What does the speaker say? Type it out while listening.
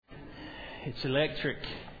It's electric.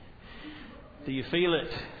 Do you feel it?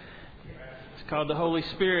 It's called the Holy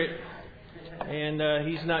Spirit. And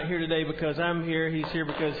He's not here today because I'm here. He's here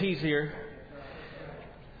because He's here.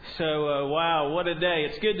 So, wow, what a day.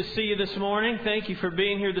 It's good to see you this morning. Thank you for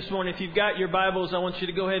being here this morning. If you've got your Bibles, I want you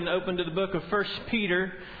to go ahead and open to the book of 1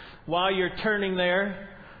 Peter. While you're turning there,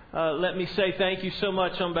 let me say thank you so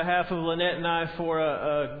much on behalf of Lynette and I for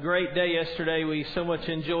a great day yesterday. We so much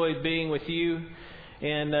enjoyed being with you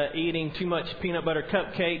and eating too much peanut butter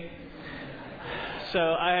cupcake. So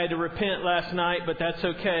I had to repent last night, but that's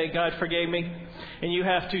okay. God forgave me. And you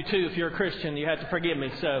have to too. If you're a Christian, you have to forgive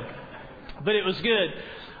me. But it was good.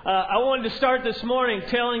 I wanted to start this morning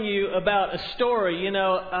telling you about a story.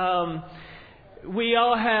 We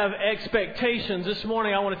all have expectations. This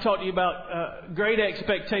morning I want to talk to you about great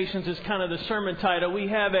expectations is kind of the sermon title. We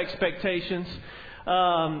have expectations.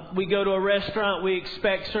 We go to a restaurant, we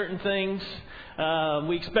expect certain things.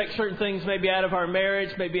 We expect certain things maybe out of our marriage,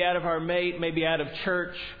 maybe out of our mate, maybe out of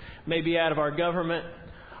church, maybe out of our government,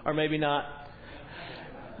 or maybe not.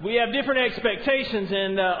 We have different expectations,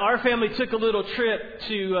 and our family took a little trip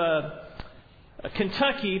to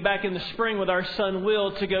Kentucky back in the spring with our son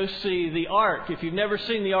Will to go see the Ark. If you've never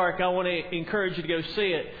seen the Ark, I want to encourage you to go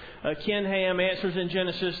see it. Ken Ham, Answers in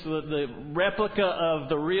Genesis, the replica of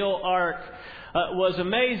the real Ark was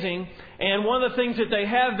amazing. And one of the things that they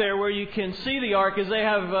have there where you can see the Ark is they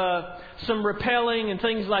have some rappelling and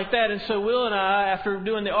things like that. And so Will and I, after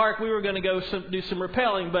doing the Ark, we were going to go do some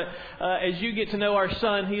rappelling. But as you get to know our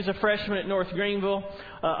son, he's a freshman at North Greenville.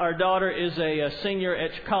 Our daughter is a senior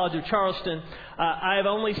at College of Charleston. I've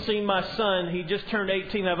only seen my son. He just turned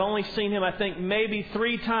 18. I've only seen him, I think, maybe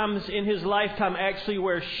 3 times in his lifetime actually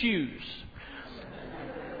wear shoes.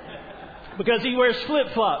 Because he wears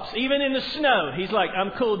flip-flops. Even in the snow, he's like,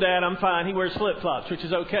 I'm cool, Dad, I'm fine. He wears flip-flops, which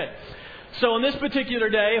is okay. So on this particular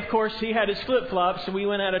day, of course, he had his flip-flops. And we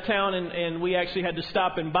went out of town and we actually had to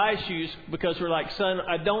stop and buy shoes because we're like, son,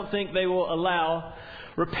 I don't think they will allow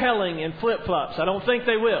rappelling in flip-flops. I don't think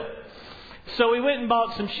they will. So we went and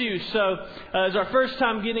bought some shoes. So it was our first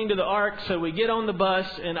time getting to the Ark. So we get on the bus,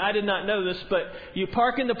 and I did not know this, but you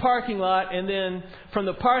park in the parking lot, and then from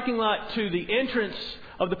the parking lot to the entrance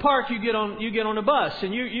of the park, you get on a bus,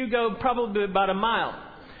 and you go probably about a mile.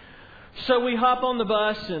 So we hop on the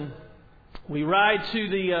bus and we ride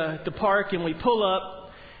to the park, and we pull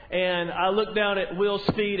up, and I look down at Will's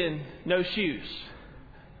feet and no shoes,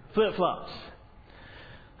 flip-flops.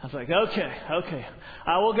 I was like, okay,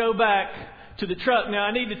 I will go back to the truck. Now,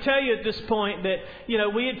 I need to tell you at this point that,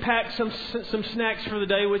 we had packed some snacks for the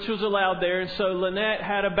day, which was allowed there. And so Lynette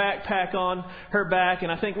had a backpack on her back,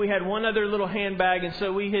 and I think we had one other little handbag. And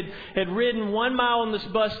so we had ridden 1 mile on this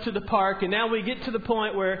bus to the park. And now we get to the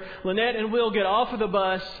point where Lynette and Will get off of the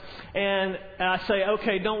bus, and I say,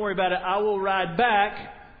 okay, don't worry about it. I will ride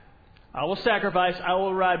back. I will sacrifice. I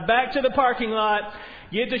will ride back to the parking lot,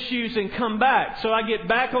 get the shoes, and come back. So I get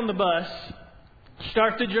back on the bus,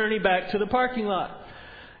 start the journey back to the parking lot.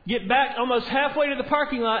 Get back almost halfway to the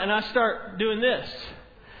parking lot, and I start doing this.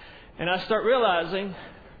 And I start realizing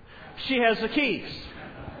she has the keys.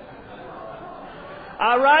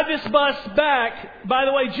 I ride this bus back. By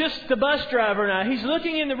the way, just the bus driver and I. He's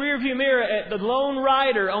looking in the rearview mirror at the lone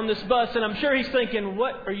rider on this bus, and I'm sure he's thinking,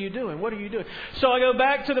 what are you doing? What are you doing? So I go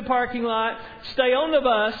back to the parking lot, stay on the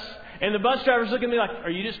bus, and the bus driver's looking at me like, are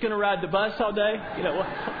you just going to ride the bus all day?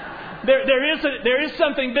 There is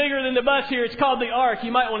something bigger than the bus here. It's called the Ark.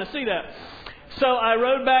 You might want to see that. So I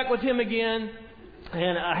rode back with him again,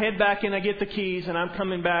 and I head back and I get the keys, and I'm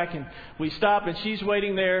coming back, and we stop, and she's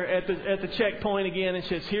waiting there at the checkpoint again, and she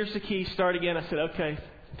says, here's the keys, start again. I said, okay,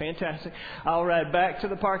 fantastic. I'll ride back to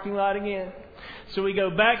the parking lot again. So we go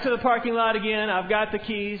back to the parking lot again. I've got the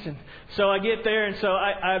keys, and so I get there, and so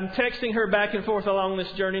I'm texting her back and forth along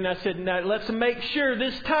this journey, and I said, now let's make sure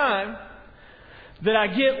this time that I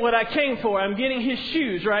get what I came for. I'm getting his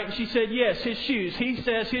shoes, right? And she said, yes, his shoes. He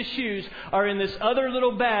says his shoes are in this other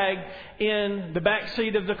little bag in the back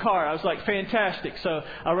seat of the car. I was like, fantastic. So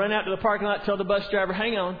I run out to the parking lot, tell the bus driver,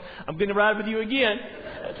 hang on, I'm going to ride with you again.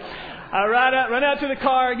 I run out to the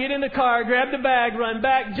car, get in the car, grab the bag, run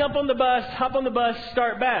back, jump on the bus, hop on the bus,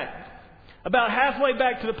 start back. About halfway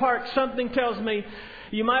back to the park, something tells me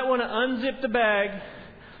you might want to unzip the bag,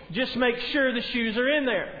 just make sure the shoes are in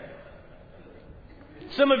there.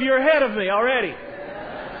 Some of you are ahead of me already.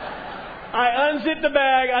 I unzip the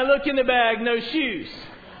bag. I look in the bag. No shoes.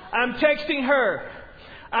 I'm texting her.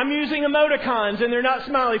 I'm using emoticons, and they're not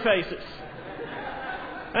smiley faces.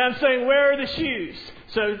 And I'm saying, where are the shoes?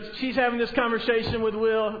 So she's having this conversation with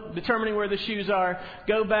Will, determining where the shoes are.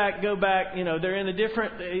 Go back. You know, they're in a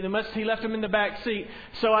different, he left them in the back seat.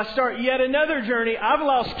 So I start yet another journey. I've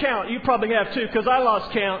lost count. You probably have too, because I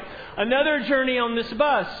lost count. Another journey on this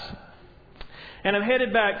bus. And I'm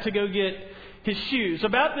headed back to go get his shoes.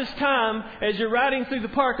 About this time, as you're riding through the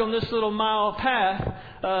park on this little mile path,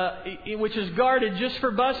 which is guarded just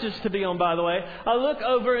for buses to be on, by the way, I look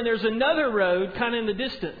over and there's another road kind of in the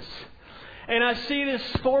distance. And I see this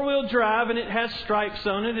four-wheel drive, and it has stripes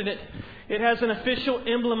on it, and it has an official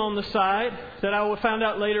emblem on the side that I found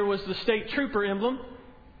out later was the state trooper emblem.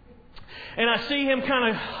 And I see him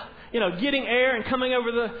kind of, getting air and coming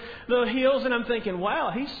over the hills, and I'm thinking,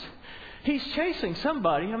 wow, he's chasing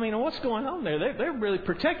somebody. I mean, what's going on there? They're really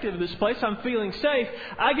protective of this place. I'm feeling safe.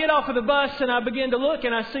 I get off of the bus and I begin to look,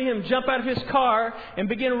 and I see him jump out of his car and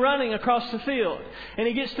begin running across the field. And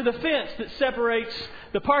he gets to the fence that separates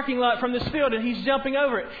the parking lot from this field, and he's jumping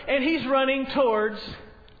over it. And he's running towards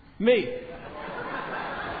me.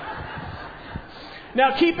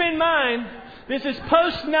 Now, keep in mind, this is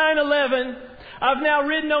post 9/11. I've now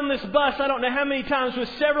ridden on this bus, I don't know how many times, with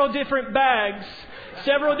several different bags.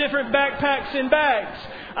 Several different backpacks and bags.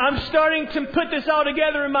 I'm starting to put this all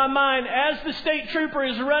together in my mind as the state trooper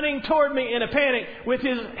is running toward me in a panic with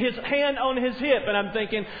his hand on his hip. And I'm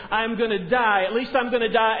thinking, I'm going to die. At least I'm going to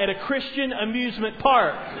die at a Christian amusement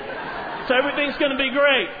park. So everything's going to be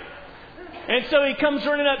great. And so he comes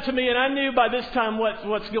running up to me, and I knew by this time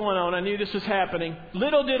what's going on. I knew this was happening.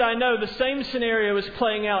 Little did I know the same scenario was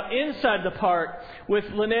playing out inside the park with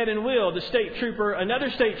Lynette and Will. The state trooper, another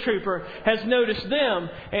state trooper, has noticed them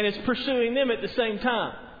and is pursuing them at the same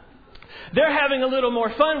time. They're having a little more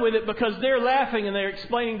fun with it because they're laughing and they're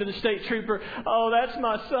explaining to the state trooper, oh, that's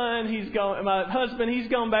my son. My husband, he's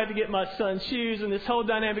gone back to get my son's shoes, and this whole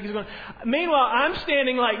dynamic is going. Meanwhile, I'm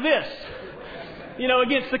standing like this.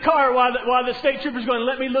 Against the car while the state trooper's going,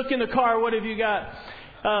 let me look in the car, what have you got?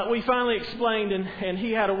 We finally explained, and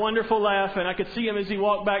he had a wonderful laugh, and I could see him as he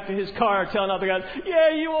walked back to his car telling other guys,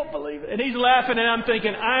 yeah, you won't believe it. And he's laughing, and I'm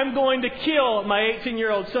thinking, I'm going to kill my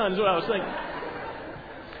 18-year-old son, is what I was thinking.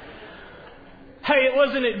 Hey, it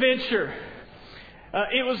was an adventure.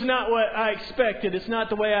 It was not what I expected. It's not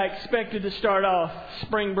the way I expected to start off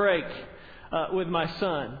spring break with my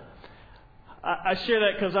son. I share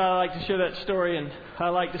that because I like to share that story, and I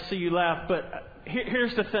like to see you laugh. But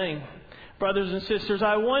here's the thing, brothers and sisters.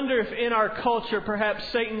 I wonder if in our culture, perhaps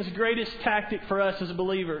Satan's greatest tactic for us as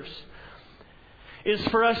believers is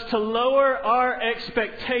for us to lower our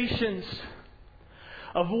expectations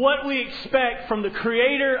of what we expect from the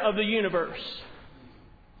Creator of the universe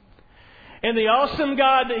and the awesome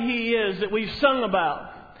God that He is, that we've sung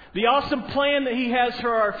about, the awesome plan that He has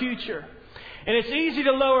for our future. And it's easy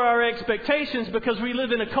to lower our expectations because we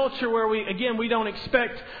live in a culture where we don't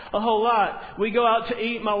expect a whole lot. We go out to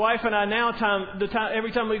eat. My wife and I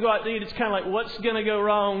every time we go out to eat, it's kind of like, what's going to go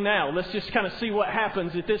wrong now? Let's just kind of see what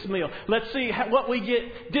happens at this meal. Let's see what we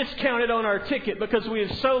get discounted on our ticket because we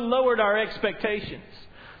have so lowered our expectations.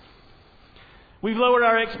 We've lowered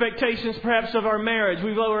our expectations perhaps of our marriage.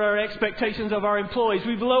 We've lowered our expectations of our employees.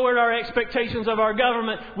 We've lowered our expectations of our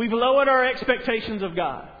government. We've lowered our expectations of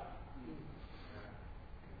God.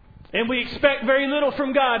 And we expect very little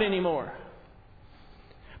from God anymore.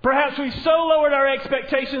 Perhaps we've so lowered our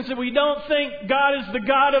expectations that we don't think God is the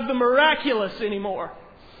God of the miraculous anymore.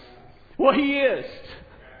 Well, He is.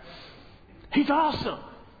 He's awesome.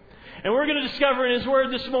 And we're going to discover in His Word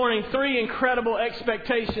this morning 3 incredible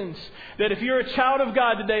expectations that if you're a child of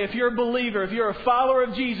God today, if you're a believer, if you're a follower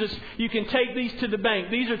of Jesus, you can take these to the bank.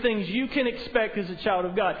 These are things you can expect as a child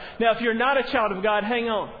of God. Now, if you're not a child of God, hang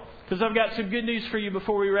on, because I've got some good news for you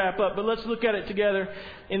before we wrap up. But let's look at it together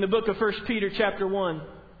in the book of 1 Peter chapter 1.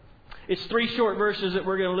 It's 3 short verses that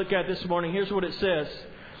we're going to look at this morning. Here's what it says.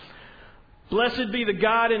 Blessed be the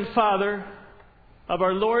God and Father of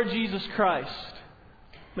our Lord Jesus Christ.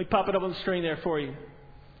 Let me pop it up on the screen there for you.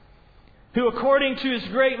 Who according to His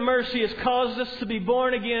great mercy has caused us to be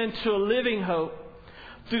born again to a living hope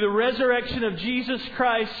through the resurrection of Jesus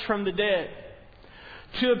Christ from the dead,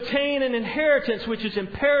 to obtain an inheritance which is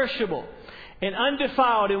imperishable and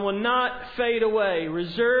undefiled and will not fade away,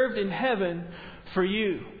 reserved in heaven for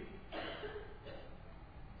you,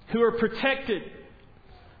 who are protected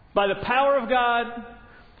by the power of God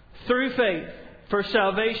through faith for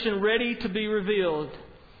salvation ready to be revealed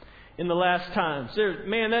in the last times.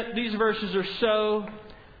 These verses are so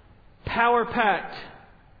power-packed.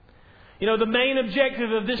 You know, the main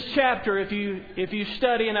objective of this chapter, if you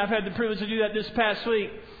study, and I've had the privilege to do that this past week,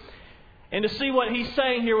 and to see what he's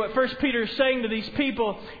saying here, what 1 Peter is saying to these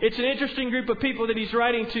people. It's an interesting group of people that he's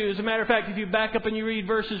writing to. As a matter of fact, if you back up and you read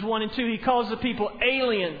verses 1 and 2, he calls the people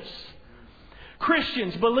aliens.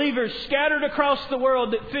 Christians, believers scattered across the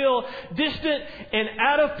world that feel distant and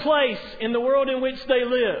out of place in the world in which they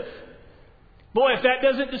live. Boy, if that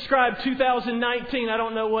doesn't describe 2019, I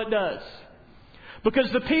don't know what does. Because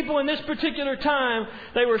the people in this particular time,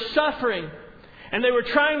 they were suffering. And they were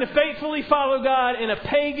trying to faithfully follow God in a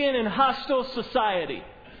pagan and hostile society.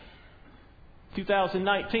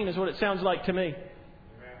 2019 is what it sounds like to me.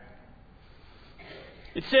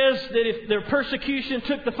 It says that if their persecution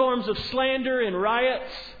took the forms of slander and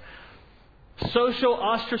riots, social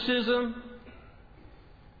ostracism.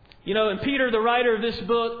 And Peter, the writer of this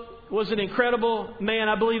book, was an incredible man.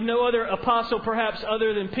 I believe no other apostle, perhaps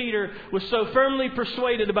other than Peter, was so firmly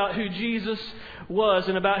persuaded about who Jesus was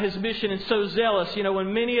and about His mission, and so zealous.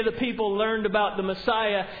 When many of the people learned about the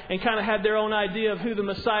Messiah and kind of had their own idea of who the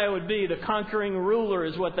Messiah would be, the conquering ruler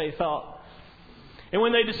is what they thought. And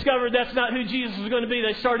when they discovered that's not who Jesus was going to be,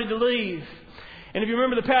 they started to leave. And if you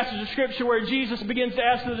remember the passage of Scripture where Jesus begins to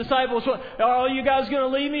ask the disciples, are all you guys going to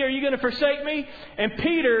leave me? Are you going to forsake me? And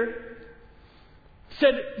Peter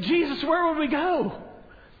said, Jesus, where would we go?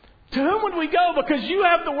 To whom would we go? Because you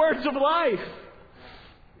have the words of life.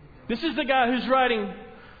 This is the guy who's writing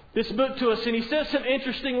this book to us. And he says some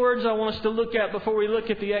interesting words I want us to look at before we look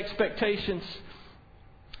at the expectations.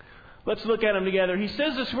 Let's look at them together. He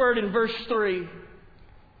says this word in verse 3.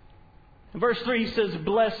 In verse 3 he says,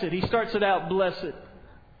 blessed. He starts it out, blessed.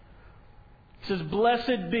 He says,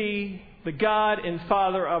 blessed be the God and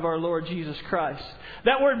Father of our Lord Jesus Christ.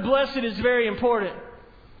 That word blessed is very important.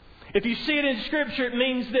 If you see it in Scripture, it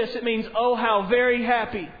means this. It means, oh, how very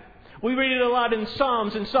happy. We read it a lot in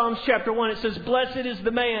Psalms. In Psalms chapter 1, it says, blessed is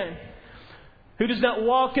the man who does not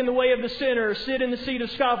walk in the way of the sinner, or sit in the seat of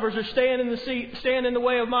scoffers, or stand in the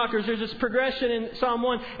way of mockers. There's this progression in Psalm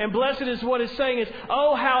 1. And blessed is what it's saying is,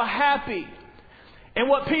 oh, how happy. And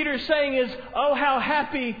what Peter is saying is, oh, how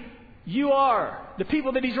happy you are. The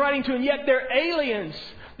people that he's writing to, and yet they're aliens.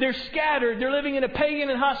 They're scattered. They're living in a pagan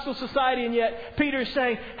and hostile society. And yet Peter is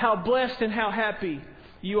saying how blessed and how happy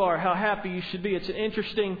you are, how happy you should be. It's an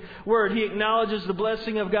interesting word. He acknowledges the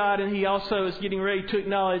blessing of God, and he also is getting ready to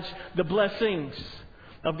acknowledge the blessings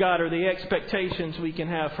of God, or the expectations we can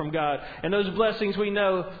have from God. And those blessings we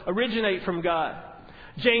know originate from God.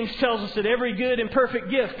 James tells us that every good and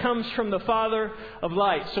perfect gift comes from the Father of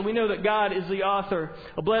lights. So we know that God is the author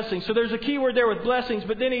of blessings. So there's a key word there with blessings.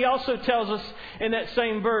 But then he also tells us in that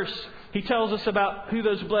same verse, he tells us about who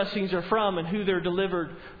those blessings are from and who they're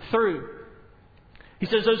delivered through. He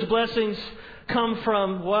says those blessings come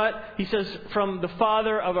from what? He says from the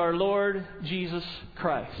Father of our Lord Jesus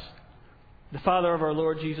Christ. The Father of our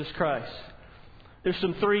Lord Jesus Christ. There's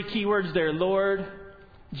some three key words there. Lord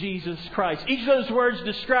Jesus Christ. Each of those words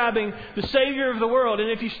describing the Savior of the world. And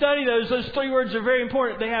if you study those three words are very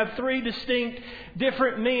important. They have three distinct,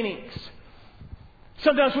 different meanings.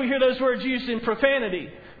 Sometimes we hear those words used in profanity.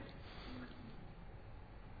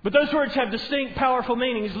 But those words have distinct, powerful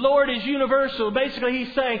meanings. Lord is universal. Basically,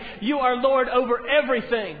 he's saying, you are Lord over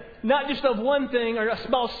everything. Not just of one thing or a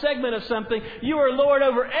small segment of something. You are Lord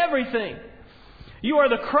over everything. You are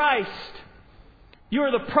the Christ. You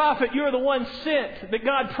are the prophet. You are the one sent that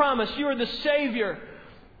God promised. You are the Savior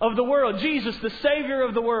of the world. Jesus, the Savior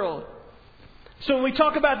of the world. So when we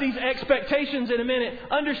talk about these expectations in a minute,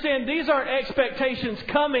 understand these aren't expectations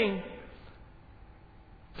coming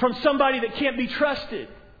from somebody that can't be trusted.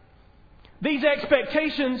 These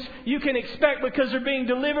expectations you can expect because they're being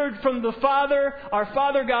delivered from the Father, our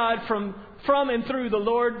Father God, from and through the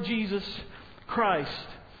Lord Jesus Christ.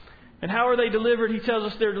 And how are they delivered? He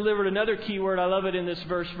tells us they're delivered. Another key word, I love it in this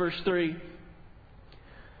verse, verse 3.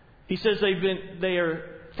 He says they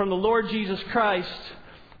are from the Lord Jesus Christ,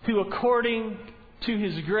 who according to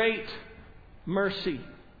His great mercy.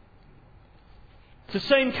 It's the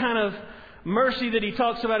same kind of mercy that he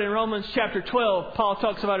talks about in Romans chapter 12. Paul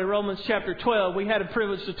talks about in Romans chapter 12. We had a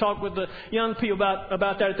privilege to talk with the young people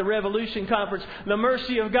about that at the Revolution Conference. The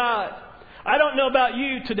mercy of God. I don't know about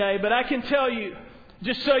you today, but I can tell you,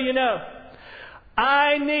 just so you know,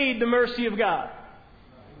 I need the mercy of God.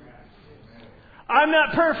 I'm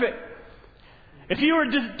not perfect. If you were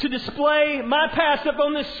to display my past up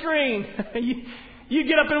on this screen, you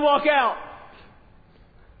get up and walk out.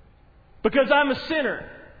 Because I'm a sinner.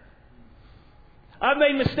 I've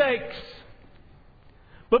made mistakes.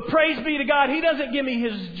 But praise be to God, He doesn't give me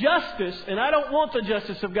His justice, and I don't want the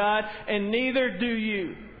justice of God, and neither do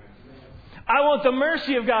you. I want the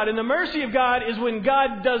mercy of God, and the mercy of God is when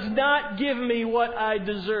God does not give me what I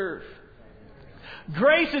deserve.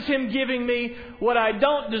 Grace is Him giving me what I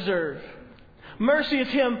don't deserve. Mercy is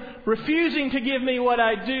Him refusing to give me what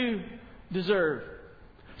I do deserve.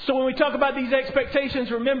 So when we talk about these expectations,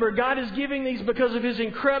 remember, God is giving these because of His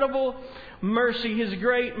incredible mercy, His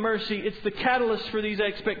great mercy. It's the catalyst for these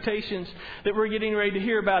expectations that we're getting ready to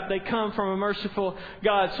hear about. They come from a merciful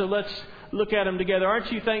God. So let's look at them together.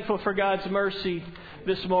 Aren't you thankful for God's mercy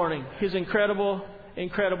this morning? His incredible,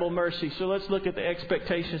 incredible mercy. So let's look at the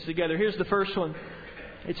expectations together. Here's the first one.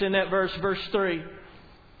 It's in that verse 3.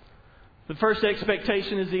 The first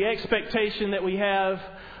expectation is the expectation that we have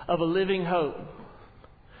of a living hope.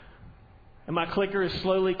 And my clicker is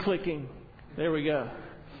slowly clicking. There we go.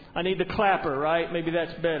 I need the clapper, right? Maybe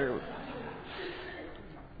that's better.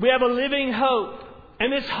 We have a living hope.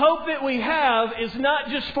 And this hope that we have is not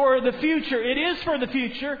just for the future. It is for the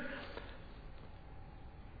future.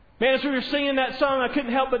 Man, as we were singing that song, I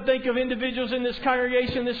couldn't help but think of individuals in this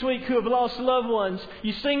congregation this week who have lost loved ones.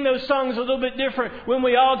 You sing those songs a little bit different when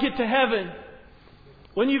we all get to heaven.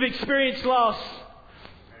 When you've experienced loss.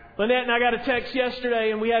 Lynette and I got a text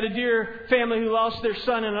yesterday, and we had a dear family who lost their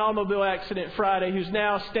son in an automobile accident Friday, who's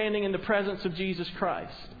now standing in the presence of Jesus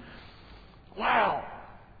Christ. Wow.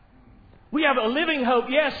 We have a living hope,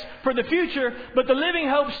 yes, for the future, but the living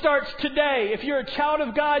hope starts today. If you're a child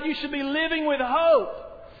of God, you should be living with hope.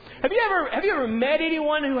 Have you ever met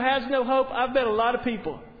anyone who has no hope? I've met a lot of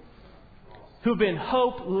people who've been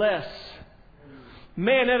hopeless.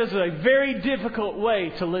 Man, that is a very difficult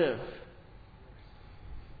way to live.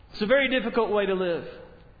 It's a very difficult way to live.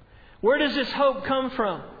 Where does this hope come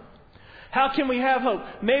from? How can we have hope?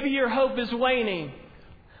 Maybe your hope is waning.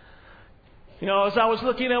 You know, as I was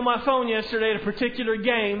looking on my phone yesterday at a particular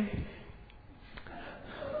game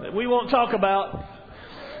that we won't talk about,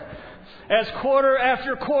 as quarter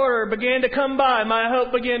after quarter began to come by, my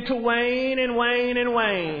hope began to wane and wane and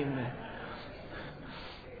wane.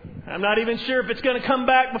 I'm not even sure if it's going to come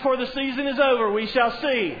back before the season is over. We shall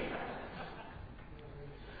see.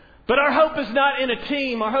 But our hope is not in a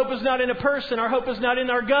team. Our hope is not in a person. Our hope is not in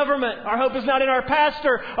our government. Our hope is not in our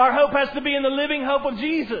pastor. Our hope has to be in the living hope of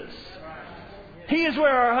Jesus. He is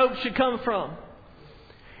where our hope should come from.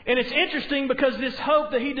 And it's interesting because this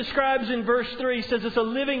hope that he describes in verse 3 says it's a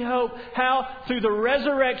living hope. How? Through the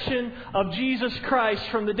resurrection of Jesus Christ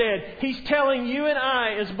from the dead. He's telling you and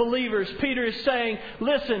I as believers, Peter is saying,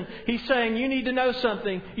 listen, he's saying you need to know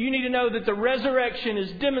something. You need to know that the resurrection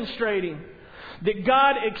is demonstrating that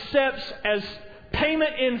God accepts as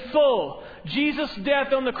payment in full Jesus'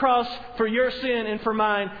 death on the cross for your sin and for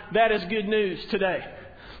mine. That is good news today.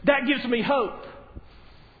 That gives me hope.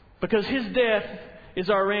 Because His death is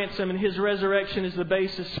our ransom and His resurrection is the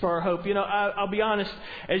basis for our hope. You know, I'll be honest,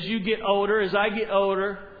 as you get older, as I get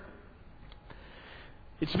older,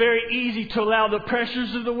 it's very easy to allow the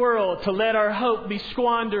pressures of the world to let our hope be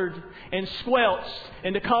squandered and squelched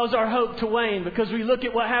and to cause our hope to wane, because we look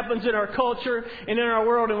at what happens in our culture and in our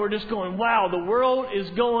world and we're just going, wow, the world is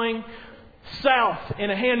going south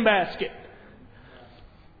in a handbasket.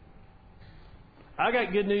 I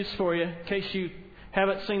got good news for you in case you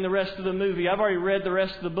haven't seen the rest of the movie. I've already read the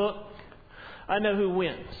rest of the book. I know who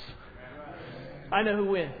wins. I know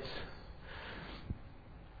who wins.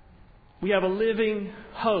 We have a living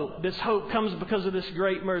hope. This hope comes because of this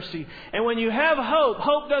great mercy. And when you have hope,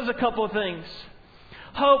 hope does a couple of things.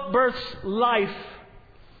 Hope births life.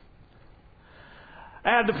 I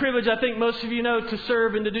had the privilege, I think most of you know, to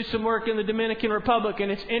serve and to do some work in the Dominican Republic.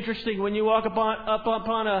 And it's interesting when you walk up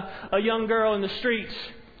upon a young girl in the streets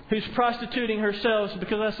who's prostituting herself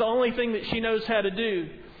because that's the only thing that she knows how to do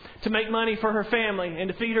to make money for her family and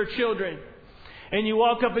to feed her children. And you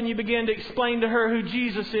walk up and you begin to explain to her who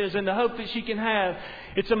Jesus is and the hope that she can have.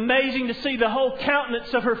 It's amazing to see the whole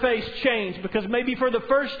countenance of her face change, because maybe for the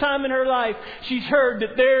first time in her life, she's heard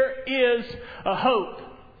that there is a hope.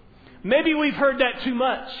 Maybe we've heard that too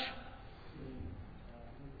much.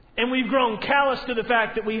 And we've grown callous to the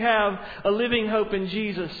fact that we have a living hope in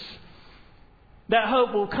Jesus. That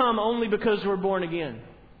hope will come only because we're born again.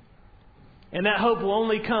 And that hope will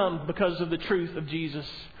only come because of the truth of Jesus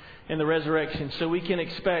and the resurrection. So we can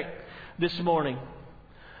expect this morning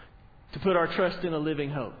to put our trust in a living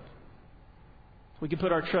hope. We can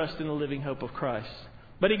put our trust in the living hope of Christ.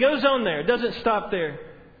 But he goes on there. It doesn't stop there.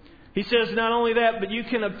 He says not only that, but you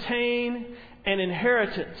can obtain an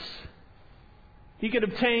inheritance. You can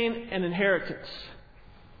obtain an inheritance.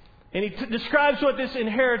 And he describes what this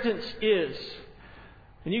inheritance is.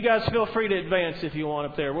 And you guys feel free to advance if you want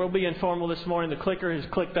up there. We'll be informal this morning. The clicker has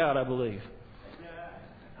clicked out, I believe.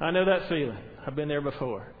 I know that feeling. I've been there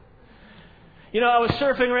before. You know, I was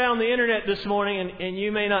surfing around the internet this morning, and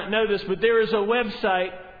you may not know this, but there is a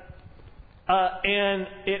website and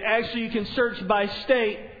it actually, you can search by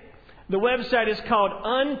state. The website is called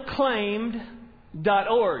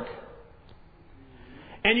unclaimed.org.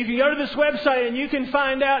 And you can go to this website and you can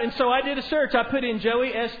find out. And so I did a search. I put in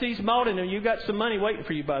Joey Estes Malden. And you've got some money waiting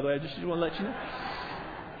for you, by the way. I just want to let you know.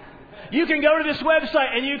 You can go to this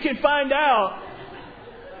website and you can find out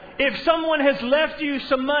if someone has left you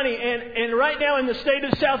some money. And right now in the state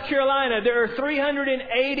of South Carolina, there are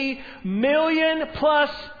 $380 million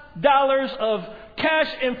plus of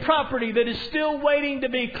cash and property that is still waiting to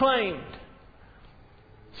be claimed.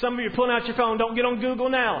 Some of you are pulling out your phone. Don't get on Google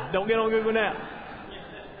now. Don't get on Google now.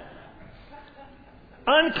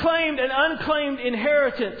 Unclaimed and unclaimed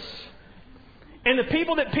inheritance. And the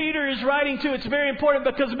people that Peter is writing to, it's very important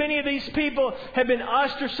because many of these people have been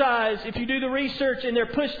ostracized. If you do the research, and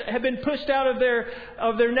have been pushed out of their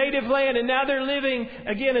native land, and now they're living,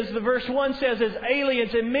 again, as the verse 1 says, as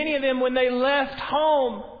aliens. And many of them, when they left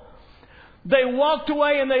home, they walked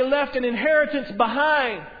away and they left an inheritance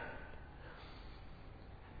behind.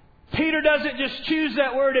 Peter doesn't just choose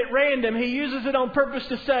that word at random. He uses it on purpose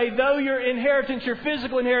to say, though your inheritance, your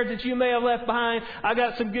physical inheritance, you may have left behind, I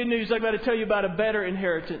got some good news. I've got to tell you about a better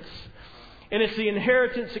inheritance. And it's the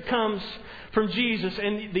inheritance that comes from Jesus.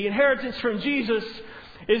 And the inheritance from Jesus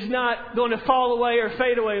is not going to fall away or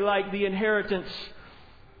fade away like the inheritance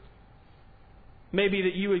maybe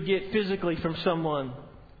that you would get physically from someone.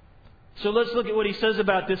 So let's look at what he says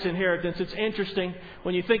about this inheritance. It's interesting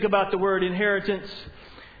when you think about the word inheritance.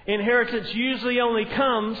 Inheritance usually only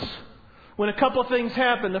comes when a couple things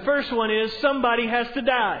happen. The first one is somebody has to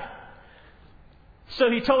die. So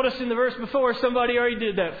he told us in the verse before, somebody already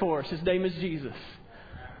did that for us. His name is Jesus.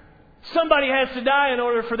 Somebody has to die in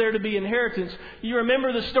order for there to be inheritance. You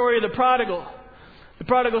remember the story of the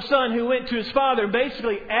prodigal son who went to his father and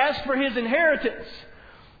basically asked for his inheritance.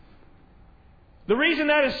 The reason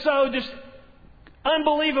that is so just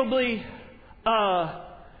unbelievably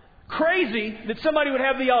crazy that somebody would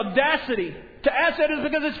have the audacity to ask that is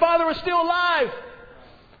because his father was still alive.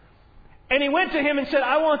 And he went to him and said,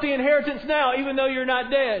 I want the inheritance now, even though you're not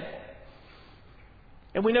dead.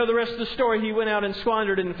 And we know the rest of the story. He went out and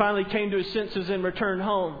squandered it and finally came to his senses and returned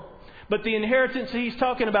home. But the inheritance he's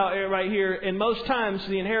talking about right here, and most times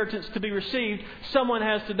the inheritance to be received, someone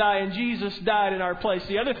has to die, and Jesus died in our place.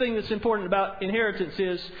 The other thing that's important about inheritance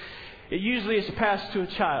is it usually is passed to a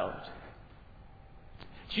child.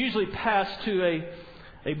 It's usually passed to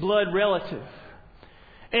a blood relative.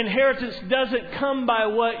 Inheritance doesn't come by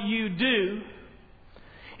what you do.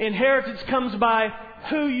 Inheritance comes by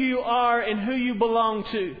who you are and who you belong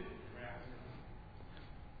to.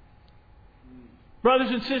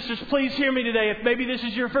 Brothers and sisters, please hear me today. If maybe this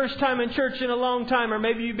is your first time in church in a long time, or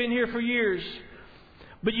maybe you've been here for years,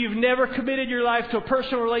 but you've never committed your life to a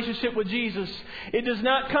personal relationship with Jesus, it does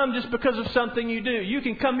not come just because of something you do. You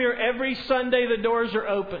can come here every Sunday, the doors are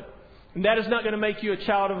open. And that is not going to make you a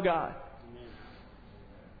child of God.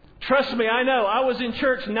 Trust me, I know. I was in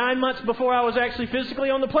church 9 months before I was actually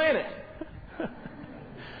physically on the planet.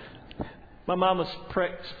 My mom was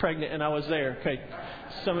pregnant and I was there. Okay,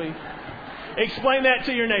 somebody explain that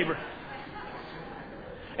to your neighbor.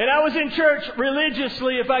 And I was in church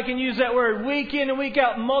religiously, if I can use that word, week in and week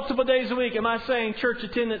out, multiple days a week. Am I saying church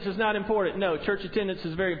attendance is not important? No, church attendance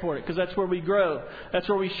is very important because that's where we grow. That's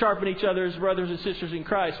where we sharpen each other as brothers and sisters in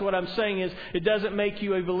Christ. What I'm saying is it doesn't make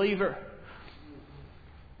you a believer.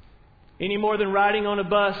 Any more than riding on a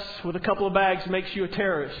bus with a couple of bags makes you a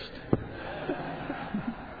terrorist.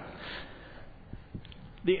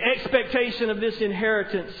 The expectation of this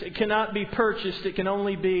inheritance, it cannot be purchased. It can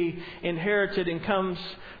only be inherited and comes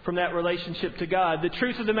from that relationship to God. The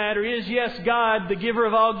truth of the matter is, yes, God, the giver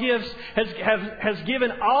of all gifts, has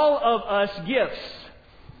given all of us gifts.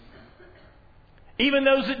 Even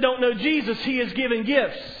those that don't know Jesus, He has given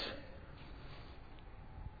gifts.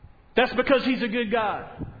 That's because He's a good God.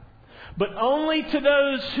 But only to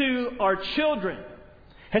those who are children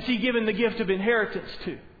has He given the gift of inheritance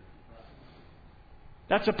to.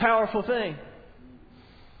 That's a powerful thing.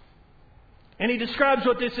 And He describes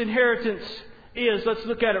what this inheritance is. Let's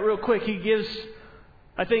look at it real quick. He gives,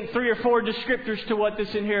 I think, 3 or 4 descriptors to what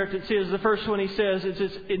this inheritance is. The first one He says is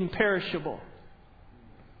it's imperishable.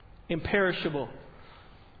 Imperishable.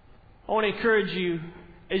 I want to encourage you,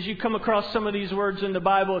 as you come across some of these words in the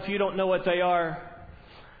Bible, if you don't know what they are,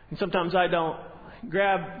 and sometimes I don't,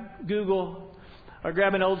 grab Google or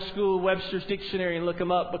grab an old school Webster's dictionary and look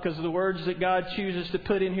them up, because the words that God chooses to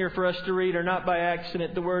put in here for us to read are not by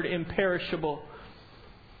accident. The word imperishable.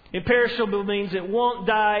 Imperishable means it won't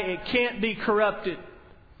die. It can't be corrupted.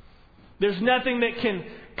 There's nothing that can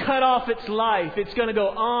cut off its life. It's going to go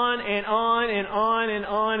on and on and on and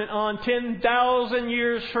on and on. 10,000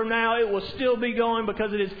 years from now, it will still be going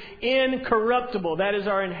because it is incorruptible. That is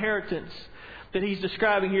our inheritance that he's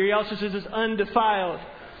describing here. He also says it's undefiled,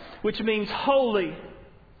 which means holy.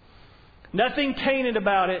 Nothing tainted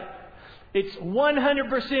about it. It's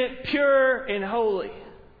 100% pure and holy.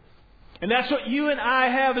 And that's what you and I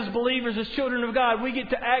have as believers, as children of God. We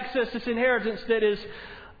get to access this inheritance that is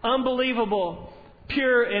unbelievable,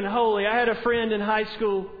 pure and holy. I had a friend in high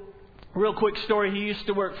school, real quick story. He used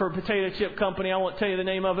to work for a potato chip company. I won't tell you the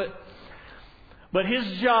name of it. But his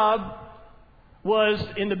job was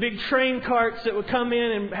in the big train carts that would come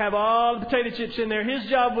in and have all the potato chips in there. His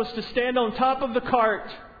job was to stand on top of the cart.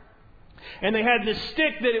 And they had this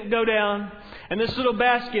stick that it would go down and this little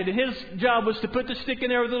basket. And his job was to put the stick in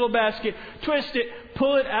there with a little basket, twist it,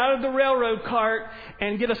 pull it out of the railroad cart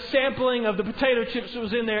and get a sampling of the potato chips that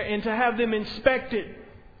was in there and to have them inspected.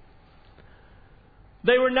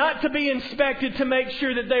 They were not to be inspected to make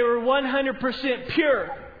sure that they were 100%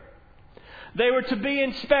 pure. They were to be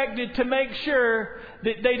inspected to make sure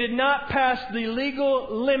that they did not pass the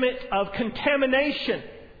legal limit of contamination.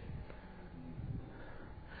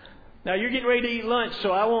 Now, you're getting ready to eat lunch,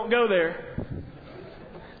 so I won't go there.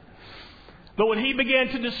 But when he began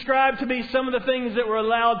to describe to me some of the things that were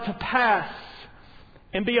allowed to pass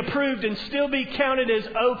and be approved and still be counted as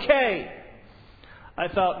okay, I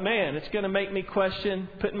thought, man, it's going to make me question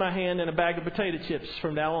putting my hand in a bag of potato chips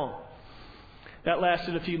from now on. That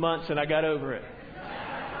lasted a few months and I got over it.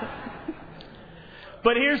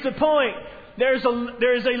 But here's the point. There is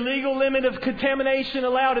a legal limit of contamination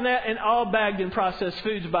allowed in that, and all bagged and processed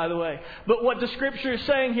foods, by the way. But what the Scripture is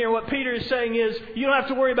saying here, what Peter is saying is, you don't have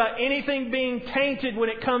to worry about anything being tainted when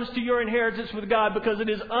it comes to your inheritance with God, because it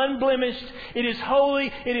is unblemished, it is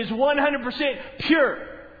holy, it is 100% pure.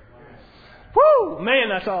 Woo! Man,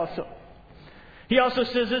 that's awesome. He also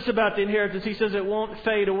says this about the inheritance. He says it won't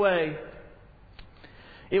fade away.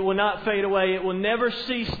 It will not fade away. It will never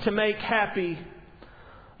cease to make happy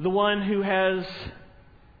the one who has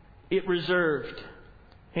it reserved.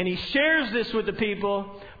 And he shares this with the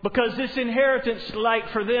people because this inheritance, like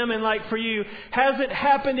for them and like for you, hasn't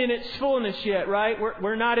happened in its fullness yet, right?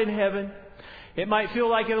 We're not in heaven. It might feel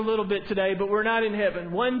like it a little bit today, but we're not in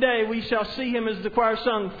heaven. One day we shall see Him, as the choir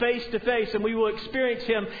sung, face to face, and we will experience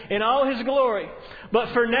Him in all His glory.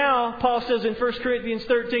 But for now, Paul says in 1 Corinthians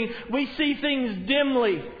 13, we see things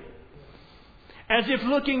dimly, as if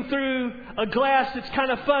looking through a glass that's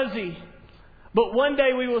kind of fuzzy. But one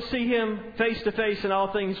day we will see Him face to face and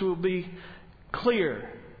all things will be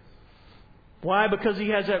clear. Why? Because He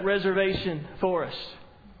has that reservation for us.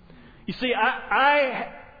 You see,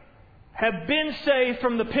 I have been saved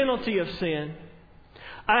from the penalty of sin.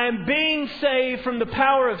 I am being saved from the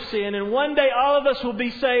power of sin. And one day all of us will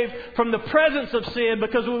be saved from the presence of sin,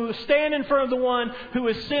 because we will stand in front of the one who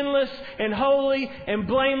is sinless and holy and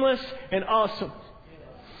blameless and awesome.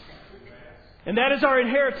 And that is our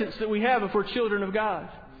inheritance that we have if we're children of God.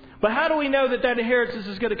 But how do we know that that inheritance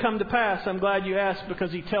is going to come to pass? I'm glad you asked,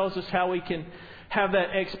 because He tells us how we can have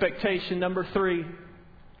that expectation. Number 3.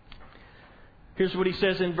 Here's what He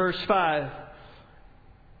says in verse 5.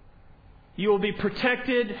 You will be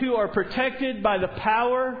protected, who are protected by the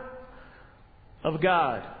power of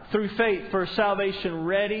God through faith for salvation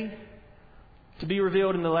ready to be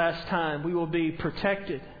revealed in the last time. We will be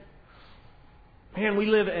protected. Man, we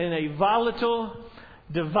live in a volatile,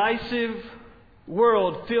 divisive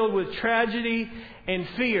world filled with tragedy and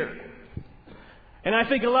fear. And I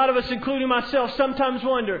think a lot of us, including myself, sometimes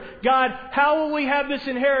wonder, God, how will we have this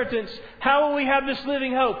inheritance? How will we have this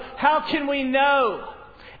living hope? How can we know?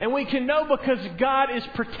 And we can know because God is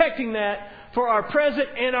protecting that for our present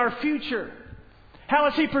and our future. How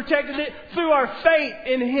has He protected it? Through our faith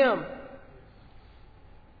in Him.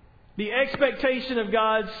 The expectation of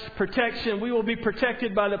God's protection, we will be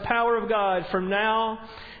protected by the power of God from now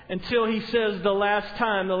until He says the last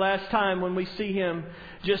time when we see Him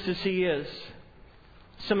just as He is.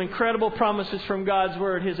 Some incredible promises from God's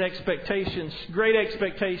Word, His expectations, great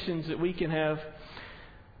expectations that we can have.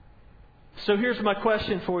 So here's my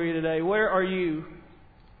question for you today. Where are you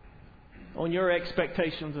on your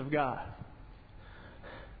expectations of God?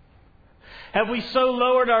 Have we so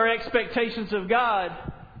lowered our expectations of God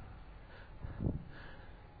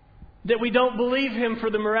that we don't believe Him for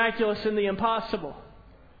the miraculous and the impossible?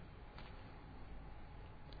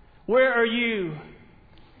 Where are you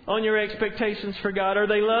on your expectations for God? Are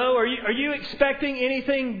they low? Are you expecting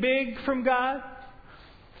anything big from God?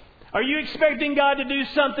 Are you expecting God to do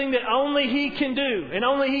something that only He can do and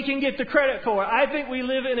only He can get the credit for? I think we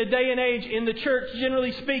live in a day and age in the church,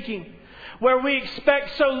 generally speaking, where we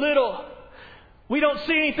expect so little. We don't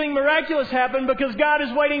see anything miraculous happen because God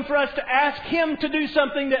is waiting for us to ask Him to do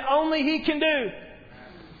something that only He can do.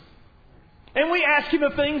 And we ask Him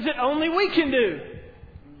of things that only we can do.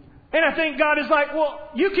 And I think God is like, well,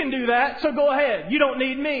 you can do that, so go ahead. You don't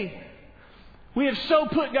need me. We have so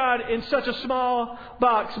put God in such a small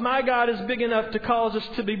box. My God is big enough to cause us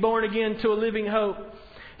to be born again to a living hope.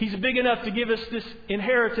 He's big enough to give us this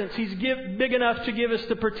inheritance. He's big enough to give us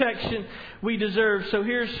the protection we deserve. So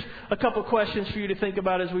here's a couple questions for you to think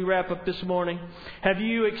about as we wrap up this morning. Have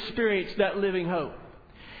you experienced that living hope?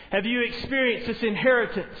 Have you experienced this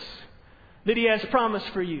inheritance that He has promised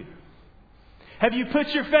for you? Have you put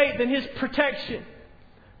your faith in His protection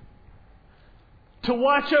to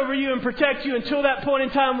watch over you and protect you until that point in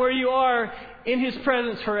time where you are in His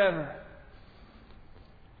presence forever?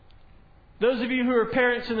 Those of you who are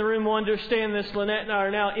parents in the room will understand this. Lynette and I are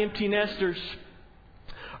now empty nesters.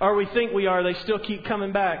 Or we think we are. They still keep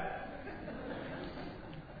coming back.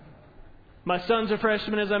 My son's a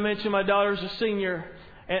freshman, as I mentioned. My daughter's a senior.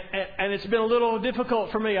 And it's been a little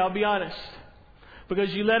difficult for me, I'll be honest.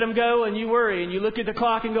 Because you let them go and you worry. And you look at the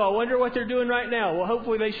clock and go, I wonder what they're doing right now. Well,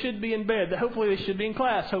 hopefully they should be in bed. Hopefully they should be in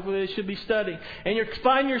class. Hopefully they should be studying. And you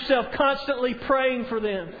find yourself constantly praying for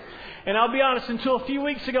them. And I'll be honest, until a few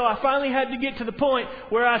weeks ago, I finally had to get to the point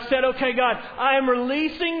where I said, okay, God, I am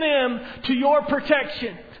releasing them to Your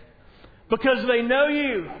protection because they know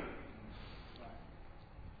You.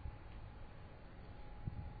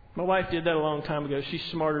 My wife did that a long time ago. She's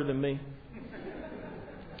smarter than me.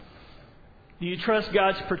 Do you trust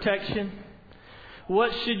God's protection?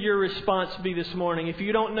 What should your response be this morning? If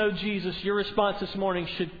you don't know Jesus, your response this morning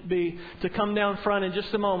should be to come down front in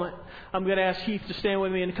just a moment. I'm going to ask Heath to stand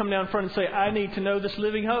with me and come down front and say, I need to know this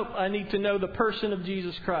living hope. I need to know the person of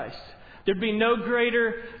Jesus Christ. There'd be no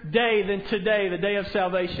greater day than today, the day of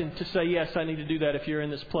salvation, to say, yes, I need to do that if you're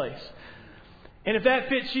in this place. And if that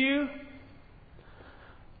fits you,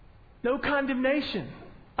 no condemnation.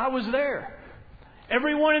 I was there.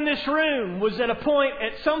 Everyone in this room was at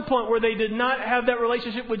some point where they did not have that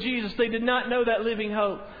relationship with Jesus. They did not know that living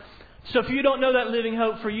hope. So if you don't know that living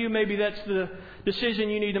hope for you, maybe that's the decision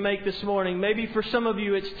you need to make this morning. Maybe for some of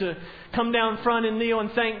you it's to come down front and kneel and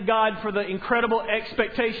thank God for the incredible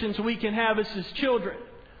expectations we can have as His children.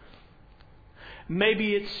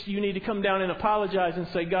 Maybe it's you need to come down and apologize and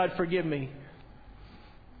say, God, forgive me.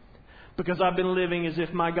 Because I've been living as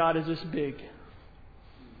if my God is this big.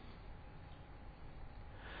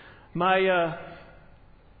 My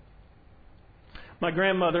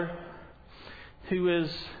grandmother, who is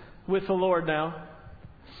with the Lord now,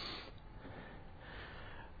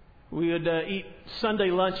 we would eat Sunday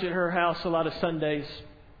lunch at her house a lot of Sundays.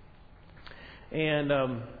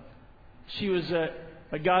 And she was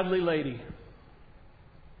a godly lady.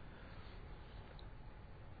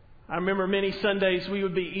 I remember many Sundays we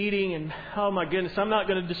would be eating and, oh my goodness, I'm not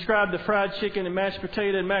going to describe the fried chicken and mashed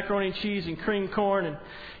potato and macaroni and cheese and cream corn and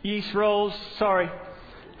yeast rolls. Sorry.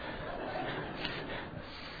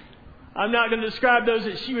 I'm not going to describe those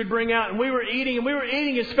that she would bring out. And we were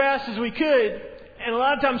eating as fast as we could. And a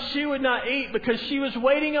lot of times she would not eat because she was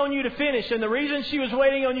waiting on you to finish. And the reason she was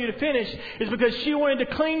waiting on you to finish is because she wanted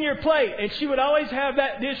to clean your plate. And she would always have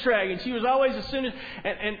that dish rag. And she was always, as soon as...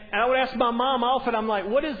 And I would ask my mom often, I'm like,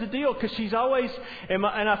 what is the deal? Because she's always... And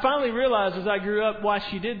I finally realized as I grew up why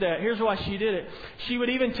she did that. Here's why she did it. She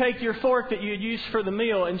would even take your fork that you had used for the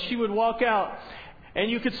meal and she would walk out.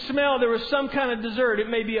 And you could smell there was some kind of dessert. It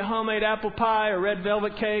may be a homemade apple pie or red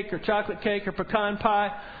velvet cake or chocolate cake or pecan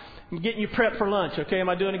pie. I'm getting you prepped for lunch, okay? Am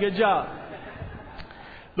I doing a good job?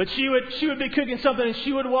 But she would be cooking something and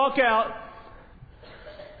she would walk out.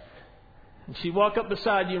 And she'd walk up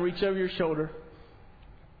beside you and reach over your shoulder.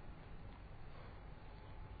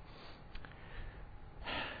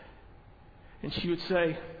 And she would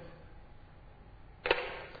say,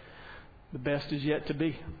 the best is yet to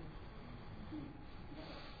be.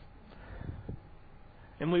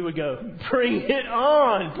 And we would go, bring it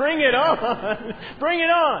on, bring it on, bring it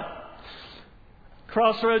on.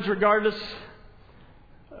 Crossroads, regardless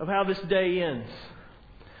of how this day ends,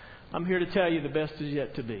 I'm here to tell you the best is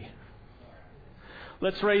yet to be.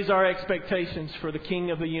 Let's raise our expectations for the King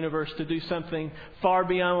of the universe to do something far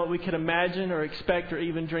beyond what we could imagine or expect or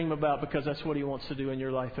even dream about, because that's what He wants to do in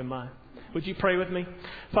your life and mine. Would you pray with me?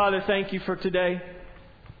 Father, thank You for today.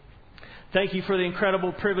 Thank You for the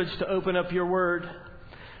incredible privilege to open up Your Word.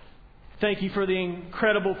 Thank You for the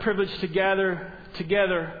incredible privilege to gather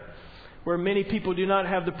together where many people do not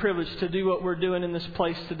have the privilege to do what we're doing in this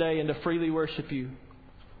place today and to freely worship You.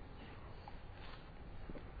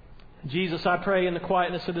 Jesus, I pray in the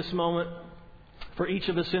quietness of this moment for each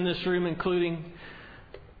of us in this room, including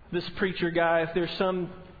this preacher guy. If there's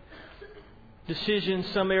some decision,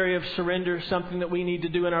 some area of surrender, something that we need to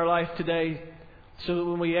do in our life today, so that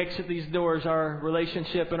when we exit these doors, our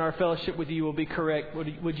relationship and our fellowship with you will be correct.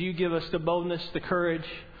 Would you give us the boldness, the courage,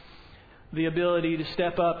 the ability to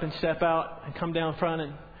step up and step out and come down front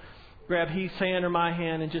and grab Heath's hand or my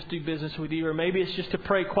hand and just do business with you? Or maybe it's just to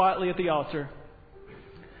pray quietly at the altar.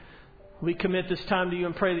 We commit this time to you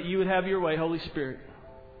and pray that you would have your way, Holy Spirit.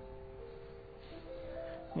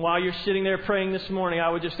 While you're sitting there praying this morning, I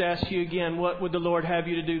would just ask you again, what would the Lord have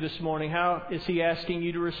you to do this morning? How is He asking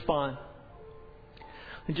you to respond?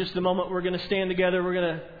 In just a moment, we're going to stand together. We're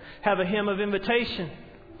going to have a hymn of invitation.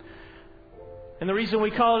 And the reason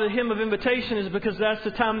we call it a hymn of invitation is because that's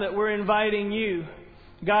the time that we're inviting you.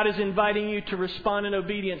 God is inviting you to respond in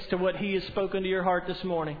obedience to what He has spoken to your heart this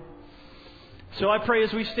morning. So I pray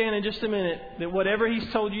as we stand in just a minute that whatever He's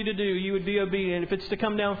told you to do, you would be obedient. If it's to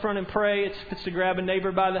come down front and pray, if it's to grab a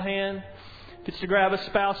neighbor by the hand, if it's to grab a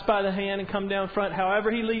spouse by the hand and come down front, however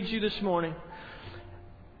He leads you this morning.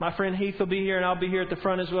 My friend Heath will be here, and I'll be here at the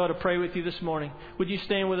front as well to pray with you this morning. Would you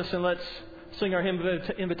stand with us and let's sing our hymn of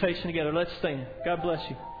invitation together? Let's stand. God bless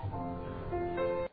you.